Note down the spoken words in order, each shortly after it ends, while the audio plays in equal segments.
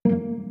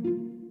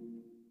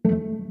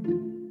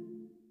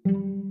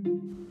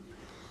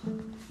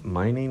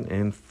Mining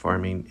and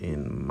Farming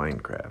in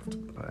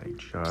Minecraft by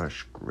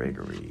Josh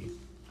Gregory.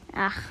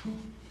 I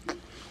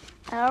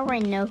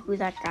already know who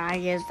that guy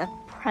is. That's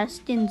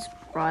Preston's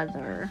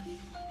brother.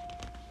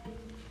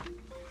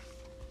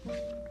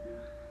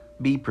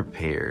 Be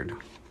prepared.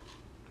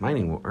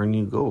 Mining will earn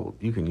you gold.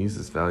 You can use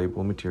this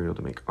valuable material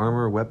to make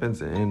armor,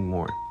 weapons, and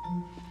more.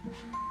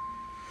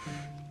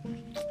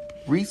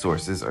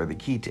 Resources are the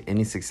key to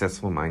any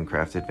successful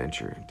Minecraft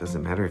adventure. It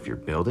doesn't matter if you're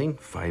building,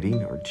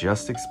 fighting, or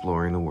just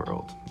exploring the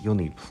world. You'll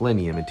need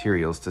plenty of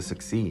materials to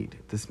succeed.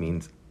 This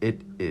means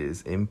it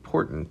is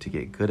important to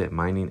get good at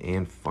mining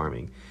and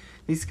farming.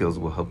 These skills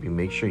will help you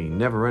make sure you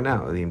never run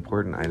out of the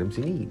important items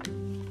you need.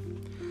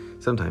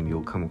 Sometimes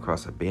you'll come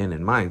across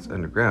abandoned mines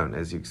underground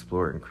as you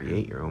explore and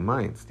create your own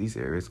mines. These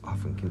areas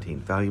often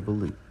contain valuable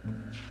loot.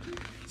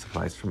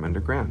 Supplies from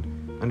underground.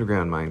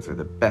 Underground mines are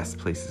the best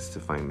places to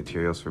find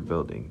materials for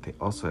building. They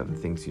also have the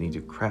things you need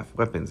to craft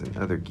weapons and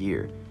other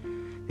gear.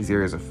 These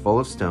areas are full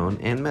of stone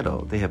and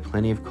metal. They have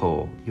plenty of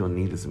coal. You'll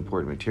need this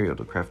important material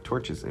to craft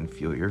torches and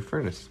fuel your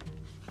furnace.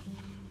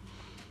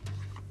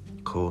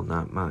 Coal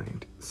not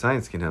mined.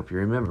 Science can help you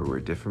remember where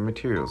different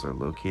materials are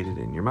located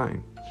in your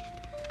mine.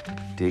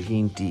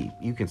 Digging deep.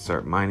 You can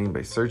start mining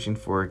by searching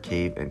for a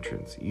cave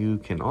entrance. You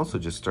can also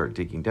just start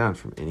digging down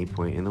from any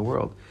point in the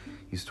world.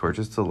 Use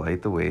torches to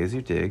light the way as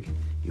you dig.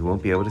 You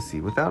won't be able to see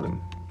without them.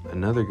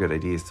 Another good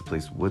idea is to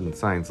place wooden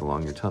signs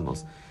along your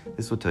tunnels.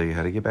 This will tell you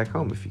how to get back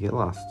home if you get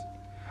lost.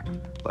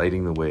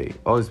 Lighting the way.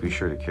 Always be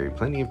sure to carry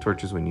plenty of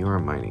torches when you are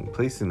mining.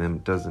 Placing them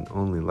doesn't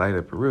only light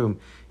up a room,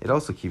 it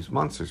also keeps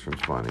monsters from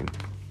spawning.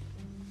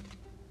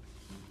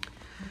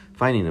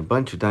 Finding a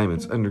bunch of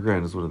diamonds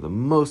underground is one of the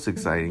most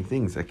exciting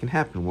things that can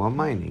happen while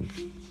mining.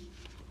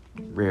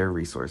 Rare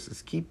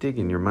resources. Keep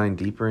digging your mine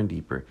deeper and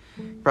deeper.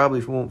 You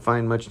probably won't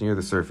find much near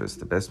the surface.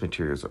 The best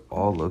materials are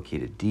all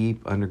located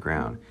deep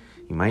underground.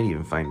 You might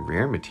even find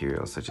rare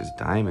materials such as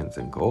diamonds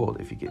and gold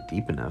if you get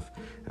deep enough.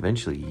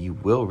 Eventually, you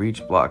will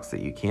reach blocks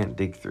that you can't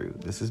dig through.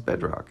 This is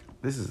bedrock.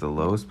 This is the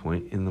lowest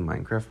point in the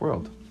Minecraft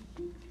world.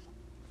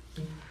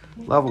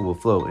 Lava will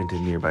flow into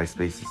nearby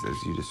spaces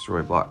as you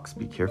destroy blocks.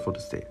 Be careful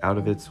to stay out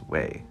of its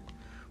way.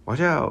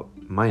 Watch out!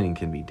 Mining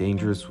can be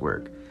dangerous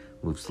work.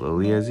 Move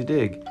slowly as you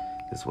dig.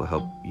 This will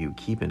help you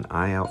keep an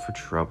eye out for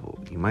trouble.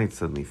 You might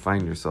suddenly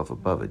find yourself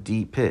above a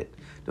deep pit.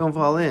 Don't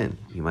fall in.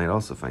 You might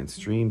also find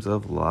streams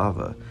of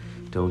lava.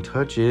 Don't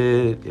touch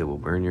it. It will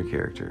burn your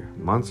character.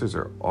 Monsters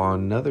are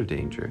another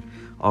danger.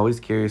 Always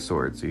carry a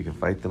sword so you can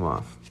fight them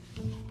off.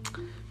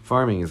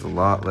 Farming is a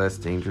lot less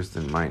dangerous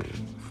than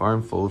mining.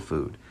 Farm full of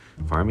food.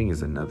 Farming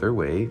is another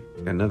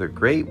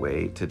great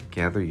way to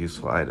gather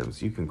useful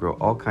items. You can grow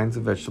all kinds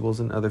of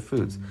vegetables and other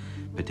foods.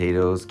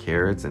 Potatoes,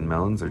 carrots, and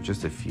melons are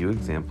just a few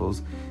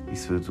examples.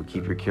 These foods will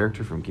keep your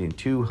character from getting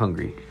too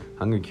hungry.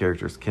 Hungry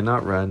characters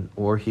cannot run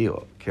or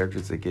heal.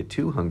 Characters that get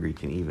too hungry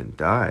can even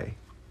die.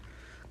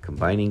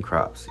 Combining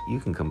crops. You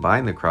can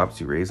combine the crops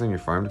you raise on your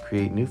farm to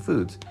create new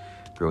foods.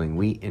 Growing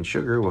wheat and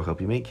sugar will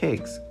help you make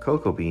cakes.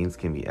 Cocoa beans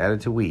can be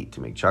added to wheat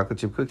to make chocolate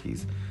chip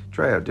cookies.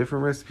 Try out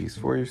different recipes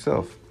for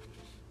yourself.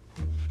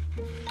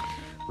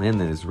 Land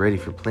that is ready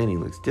for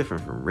planting looks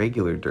different from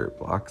regular dirt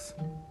blocks.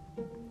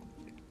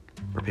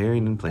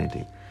 Preparing and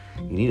planting.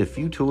 You need a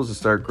few tools to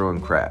start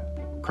growing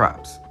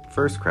crops.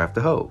 First, craft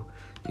a hoe.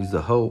 Use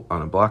the hoe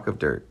on a block of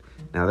dirt.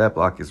 Now that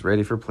block is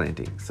ready for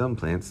planting. Some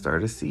plants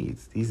start as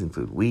seeds. These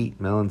include wheat,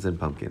 melons, and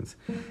pumpkins.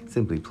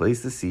 Simply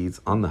place the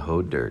seeds on the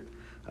hoed dirt.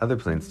 Other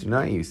plants do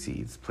not use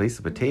seeds. Place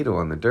a potato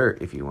on the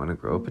dirt if you want to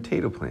grow a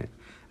potato plant.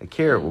 A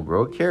carrot will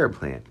grow a carrot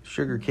plant.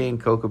 Sugar cane,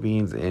 cocoa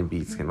beans, and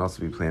beets can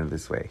also be planted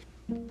this way.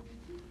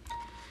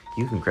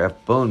 You can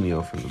craft bone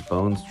meal from the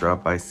bones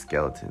dropped by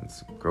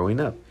skeletons. Growing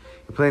up,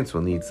 your plants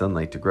will need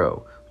sunlight to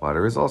grow.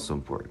 Water is also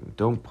important.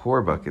 Don't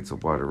pour buckets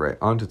of water right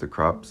onto the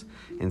crops.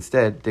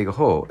 Instead, dig a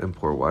hole and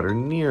pour water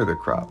near the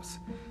crops.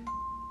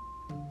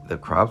 The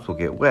crops will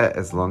get wet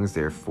as long as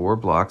they are 4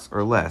 blocks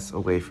or less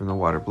away from the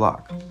water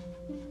block.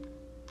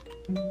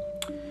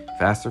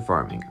 Faster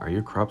farming. Are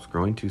your crops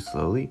growing too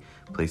slowly?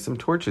 Place some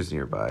torches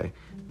nearby.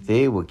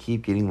 They will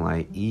keep getting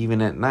light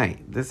even at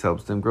night. This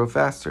helps them grow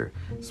faster.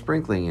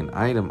 Sprinkling an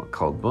item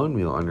called bone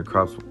meal on your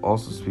crops will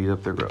also speed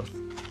up their growth.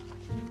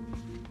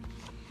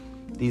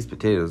 These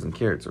potatoes and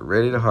carrots are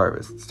ready to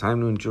harvest. It's time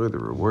to enjoy the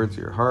rewards of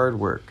your hard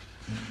work.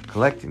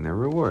 Collecting their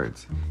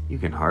rewards. You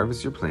can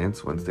harvest your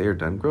plants once they are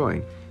done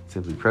growing.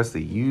 Simply press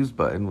the use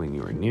button when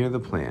you are near the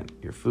plant.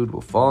 Your food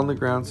will fall on the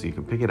ground so you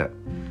can pick it up.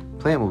 The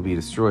plant will be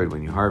destroyed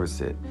when you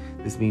harvest it.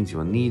 This means you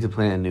will need to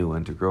plant a new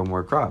one to grow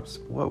more crops.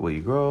 What will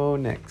you grow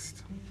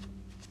next?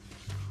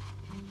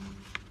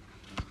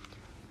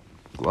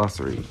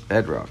 Glossary.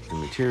 Bedrock, the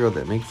material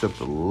that makes up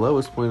the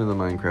lowest point of the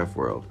Minecraft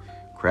world.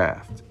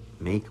 Craft.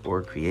 Make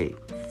or create.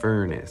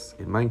 Furnace.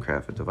 In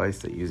Minecraft, a device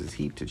that uses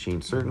heat to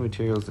change certain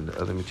materials into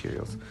other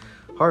materials.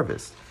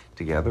 Harvest.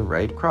 To gather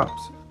ripe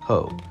crops.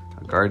 Hoe.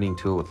 A gardening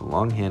tool with a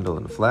long handle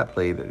and a flat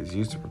blade that is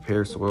used to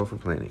prepare soil for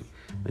planting.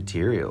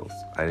 Materials,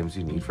 items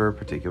you need for a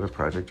particular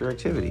project or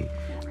activity.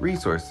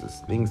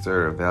 Resources, things that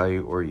are of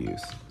value or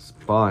use.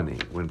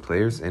 Spawning, when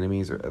players,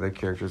 enemies, or other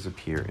characters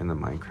appear in the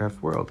Minecraft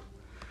world.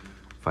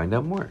 Find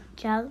out more.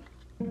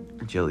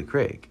 Jelly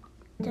Craig.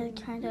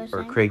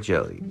 Or Craig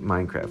Jelly,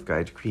 Minecraft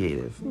Guide to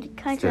Creative.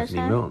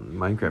 Stephanie Milton,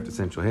 Minecraft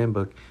Essential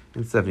Handbook.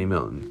 And Stephanie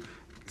Milton,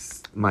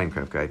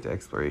 Minecraft Guide to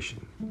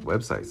Exploration.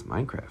 Websites,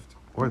 Minecraft,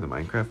 or the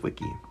Minecraft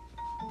Wiki.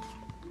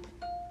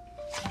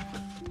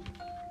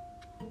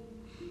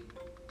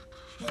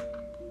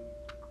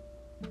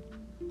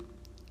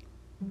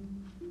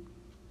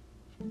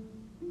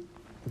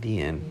 The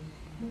end.